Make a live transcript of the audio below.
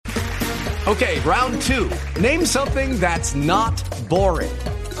Okay, round two. Name something that's not boring.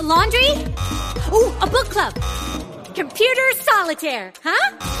 A laundry? Ooh, a book club. Computer solitaire,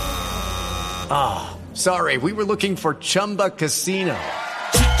 huh? Ah, sorry, we were looking for Chumba Casino.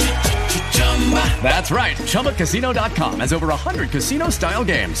 That's right, ChumbaCasino.com has over 100 casino-style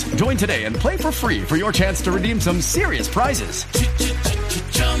games. Join today and play for free for your chance to redeem some serious prizes.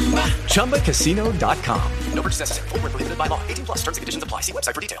 ChumbaCasino.com. No purchase necessary. Void where prohibited by law. 18+ terms and conditions apply. See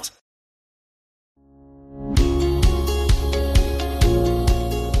website for details.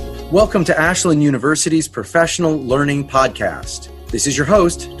 Welcome to Ashland University's Professional Learning Podcast. This is your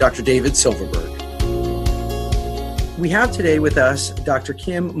host, Dr. David Silverberg. We have today with us Dr.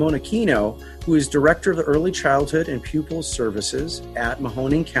 Kim Monachino, who is Director of the Early Childhood and Pupil Services at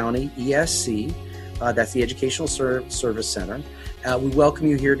Mahoning County ESC. That's the Educational Service Center. We welcome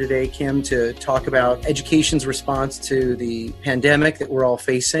you here today, Kim, to talk about education's response to the pandemic that we're all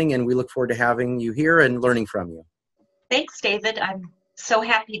facing, and we look forward to having you here and learning from you. Thanks, David. I'm so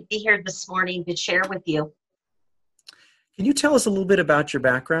happy to be here this morning to share with you. Can you tell us a little bit about your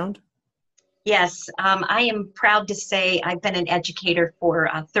background? Yes, I am proud to say I've been an educator for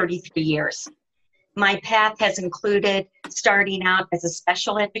 33 years. My path has included starting out as a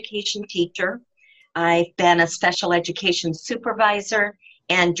special education teacher. I've been a special education supervisor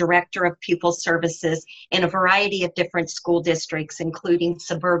and director of pupil services in a variety of different school districts, including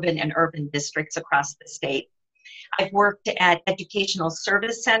suburban and urban districts across the state. I've worked at educational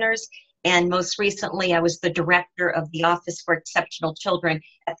service centers, and most recently I was the director of the Office for Exceptional Children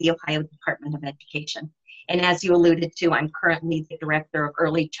at the Ohio Department of Education. And as you alluded to, I'm currently the director of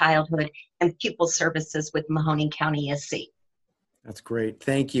early childhood and pupil services with Mahoning County ESC. That's great.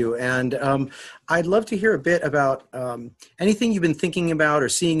 Thank you. And I'd love to hear a bit about anything you've been thinking about or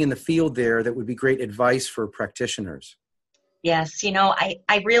seeing in the field there that would be great advice for practitioners. Yes,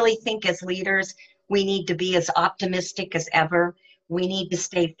 I really think as leaders, we need to be as optimistic as ever. We need to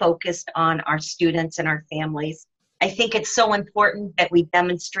stay focused on our students and our families. I think it's so important that we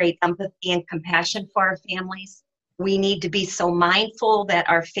demonstrate empathy and compassion for our families. We need to be so mindful that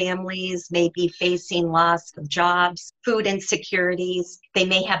our families may be facing loss of jobs, food insecurities. They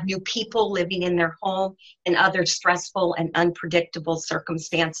may have new people living in their home and other stressful and unpredictable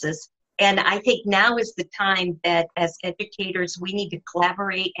circumstances. And I think now is the time that as educators, we need to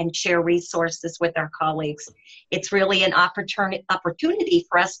collaborate and share resources with our colleagues. It's really an opportunity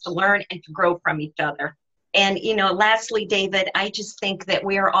for us to learn and to grow from each other. And, lastly, David, I just think that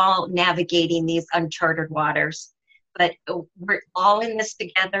we are all navigating these uncharted waters, but we're all in this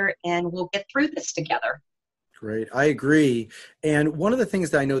together and we'll get through this together. Great. I agree. And one of the things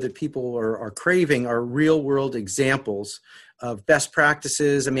that I know that people are craving are real world examples of best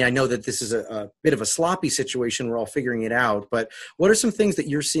practices. I mean, I know that this is a bit of a sloppy situation. We're all figuring it out. But what are some things that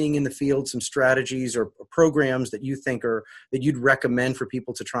you're seeing in the field, some strategies or programs that you think that you'd recommend for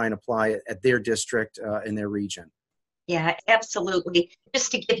people to try and apply at their district in their region? Yeah, absolutely.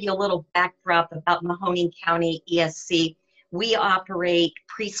 Just to give you a little backdrop about Mahoning County ESC, we operate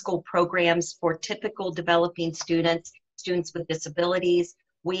preschool programs for typical developing students with disabilities.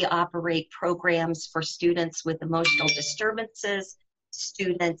 We operate programs for students with emotional disturbances,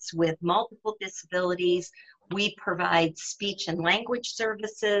 students with multiple disabilities. We provide speech and language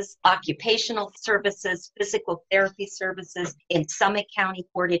services, occupational services, physical therapy services in Summit County,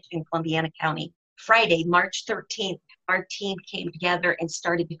 Portage, and Columbiana County. Friday, March 13th, our team came together and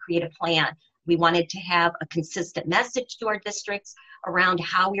started to create a plan. We wanted to have a consistent message to our districts around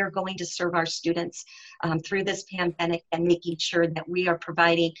how we are going to serve our students through this pandemic and making sure that we are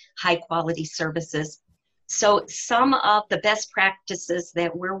providing high quality services. So some of the best practices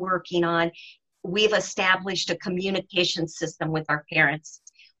that we're working on, we've established a communication system with our parents.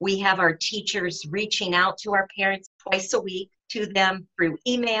 We have our teachers reaching out to our parents twice a week to them through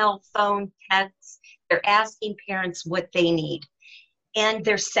email, phone, texts. They're asking parents what they need. And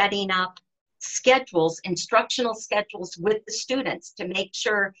they're setting up instructional schedules with the students to make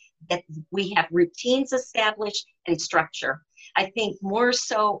sure that we have routines established and structure. I think more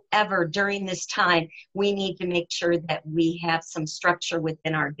so ever during this time, we need to make sure that we have some structure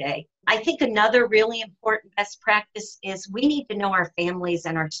within our day. I think another really important best practice is we need to know our families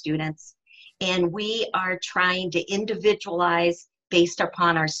and our students, and we are trying to individualize based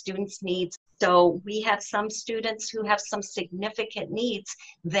upon our students' needs. So we have some students who have some significant needs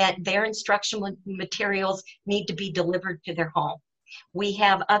that their instructional materials need to be delivered to their home. We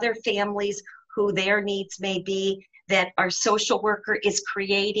have other families who their needs may be that our social worker is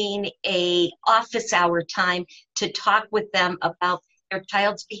creating a office hour time to talk with them about their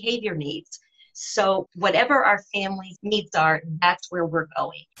child's behavior needs. So whatever our family's needs are, that's where we're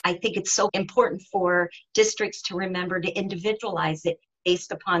going. I think it's so important for districts to remember to individualize it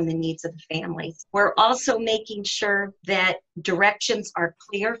based upon the needs of the families. We're also making sure that directions are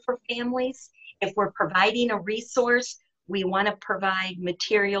clear for families. If we're providing a resource, we want to provide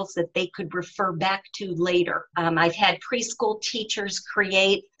materials that they could refer back to later. I've had preschool teachers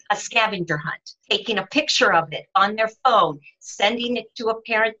create a scavenger hunt, taking a picture of it on their phone, sending it to a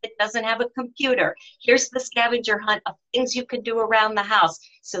parent that doesn't have a computer. Here's the scavenger hunt of things you can do around the house,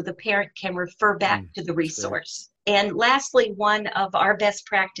 so the parent can refer back to the resource. And lastly, one of our best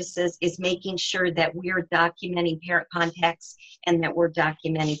practices is making sure that we're documenting parent contacts and that we're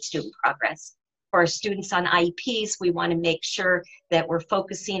documenting student progress. For our students on IEPs, we want to make sure that we're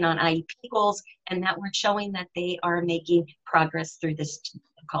focusing on IEP goals and that we're showing that they are making progress through this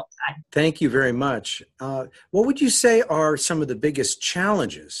difficult time. Thank you very much. What would you say are some of the biggest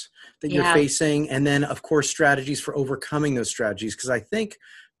challenges that you're facing? And then, of course, strategies for overcoming those strategies. Because I think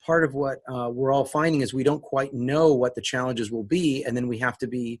part of what we're all finding is we don't quite know what the challenges will be, and then we have to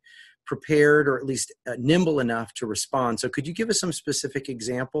be prepared or at least nimble enough to respond. So could you give us some specific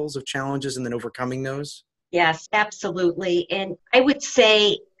examples of challenges and then overcoming those? Yes, absolutely. And I would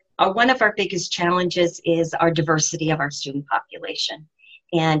say one of our biggest challenges is our diversity of our student population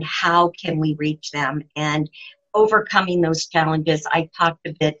and how can we reach them. And overcoming those challenges, I talked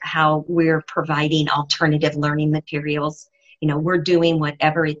a bit how we're providing alternative learning materials. You know, we're doing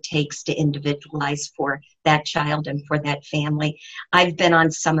whatever it takes to individualize for that child and for that family. I've been on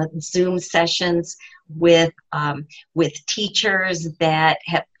some of the Zoom sessions with teachers that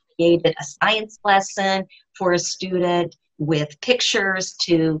have created a science lesson for a student with pictures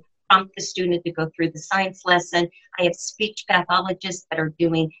to prompt the student to go through the science lesson. I have speech pathologists that are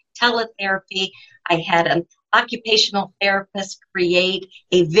doing teletherapy. I had an occupational therapist create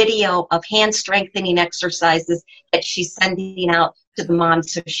a video of hand strengthening exercises that she's sending out to the mom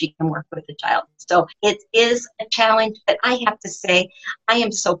so she can work with the child. So it is a challenge, but I have to say I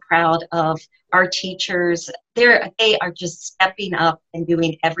am so proud of our teachers. They are just stepping up and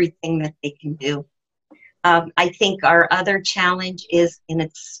doing everything that they can do. I think our other challenge is, and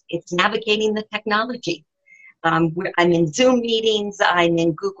it's navigating the technology. I'm in Zoom meetings, I'm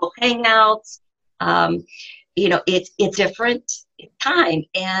in Google Hangouts. It's different time,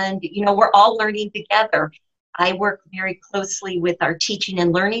 and we're all learning together. I work very closely with our teaching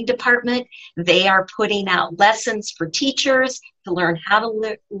and learning department. They are putting out lessons for teachers to learn how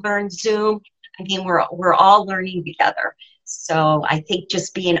to learn Zoom. I mean, we're all learning together. So I think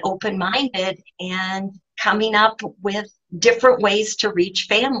just being open-minded and coming up with different ways to reach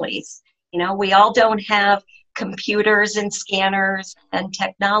families. We all don't have computers and scanners and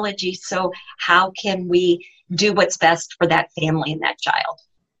technology, so how can we do what's best for that family and that child?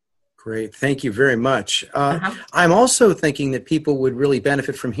 Great. Thank you very much. I'm also thinking that people would really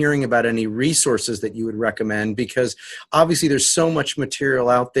benefit from hearing about any resources that you would recommend, because obviously there's so much material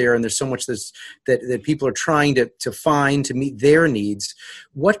out there and there's so much that people are trying to find to meet their needs.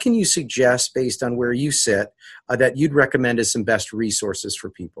 What can you suggest based on where you sit that you'd recommend as some best resources for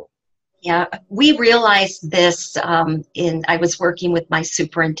people? Yeah, we realized this I was working with my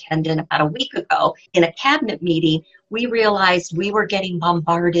superintendent about a week ago in a cabinet meeting. We realized we were getting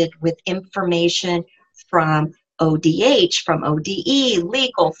bombarded with information from ODH, from ODE,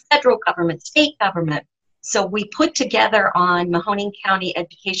 legal, federal government, state government. So we put together on Mahoning County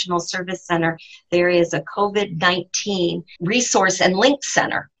Educational Service Center, there is a COVID-19 resource and link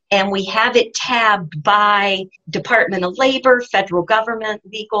center. And we have it tabbed by Department of Labor, federal government,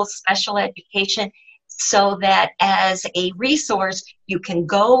 legal, special education, so that as a resource, you can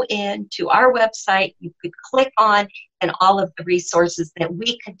go into our website, you could click on, and all of the resources that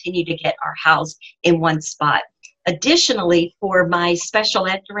we continue to get are housed in one spot. Additionally, for my special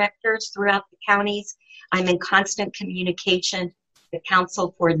ed directors throughout the counties, I'm in constant communication with the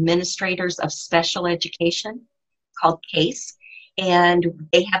Council for Administrators of Special Education, called CASE. And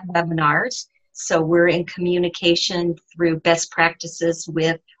they have webinars, so we're in communication through best practices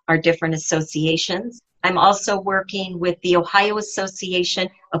with our different associations. I'm also working with the Ohio Association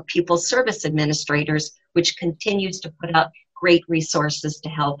of Pupil Service Administrators, which continues to put out great resources to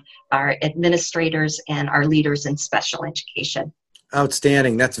help our administrators and our leaders in special education.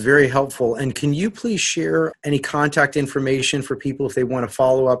 Outstanding. That's very helpful. And can you please share any contact information for people if they want to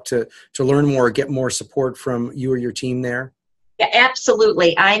follow up to learn more or get more support from you or your team there? Yeah,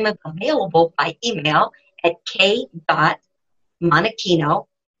 absolutely. I'm available by email at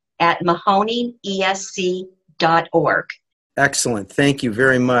k.monachino@mahoningesc.org. Excellent. Thank you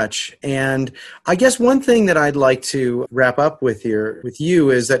very much. And I guess one thing that I'd like to wrap up with here with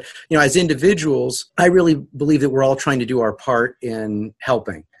you is that, as individuals, I really believe that we're all trying to do our part in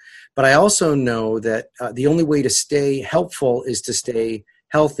helping. But I also know that the only way to stay helpful is to stay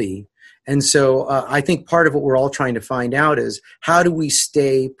healthy. And so I think part of what we're all trying to find out is, how do we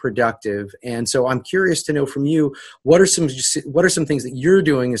stay productive? And so I'm curious to know from you, what are some things that you're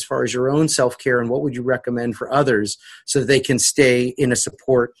doing as far as your own self-care, and what would you recommend for others so that they can stay in a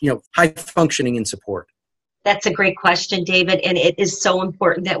support, high functioning in support? That's a great question, David, and it is so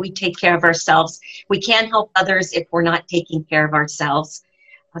important that we take care of ourselves. We can't help others if we're not taking care of ourselves.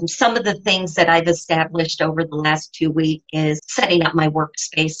 Some of the things that I've established over the last 2 weeks is setting up my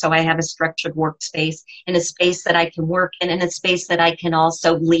workspace. So I have a structured workspace, in a space that I can work in, and a space that I can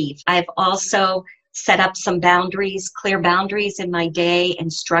also leave. I've also set up some boundaries, clear boundaries in my day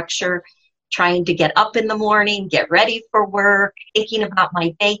and structure, trying to get up in the morning, get ready for work, thinking about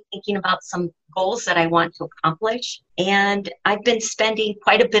my day, thinking about some goals that I want to accomplish. And I've been spending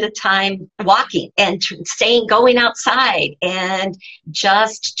quite a bit of time walking and going outside and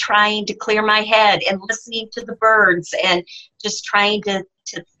just trying to clear my head and listening to the birds and just trying to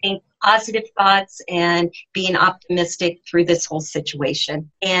think positive thoughts and being optimistic through this whole situation.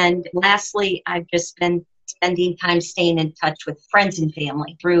 And lastly, I've just been spending time staying in touch with friends and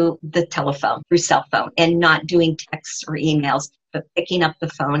family through the telephone, through cell phone, and not doing texts or emails, but picking up the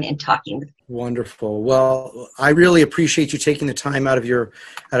phone and talking with people. Wonderful. Well, I really appreciate you taking the time out of your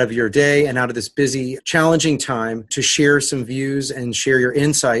day and out of this busy, challenging time to share some views and share your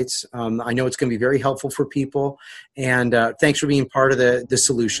insights. I know it's going to be very helpful for people. And thanks for being part of the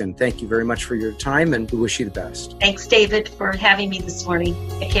solution. Thank you very much for your time, and we wish you the best. Thanks, David, for having me this morning.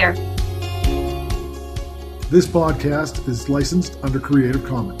 Take care. This podcast is licensed under Creative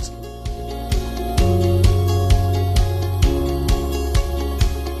Commons.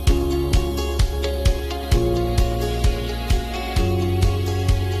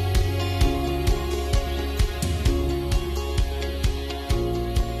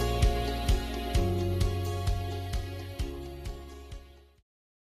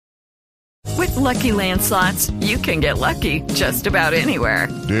 With Lucky Land Slots, you can get lucky just about anywhere.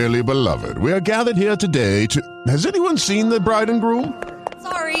 Dearly beloved, we are gathered here today to... Has anyone seen the bride and groom?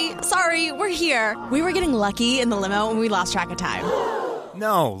 Sorry, we're here. We were getting lucky in the limo and we lost track of time.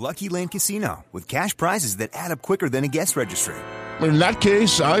 No, Lucky Land Casino, with cash prizes that add up quicker than a guest registry. In that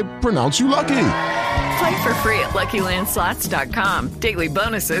case, I pronounce you lucky. Play for free at LuckyLandSlots.com. Daily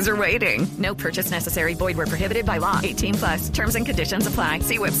bonuses are waiting. No purchase necessary. Void where prohibited by law. 18+. Terms and conditions apply.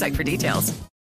 See website for details.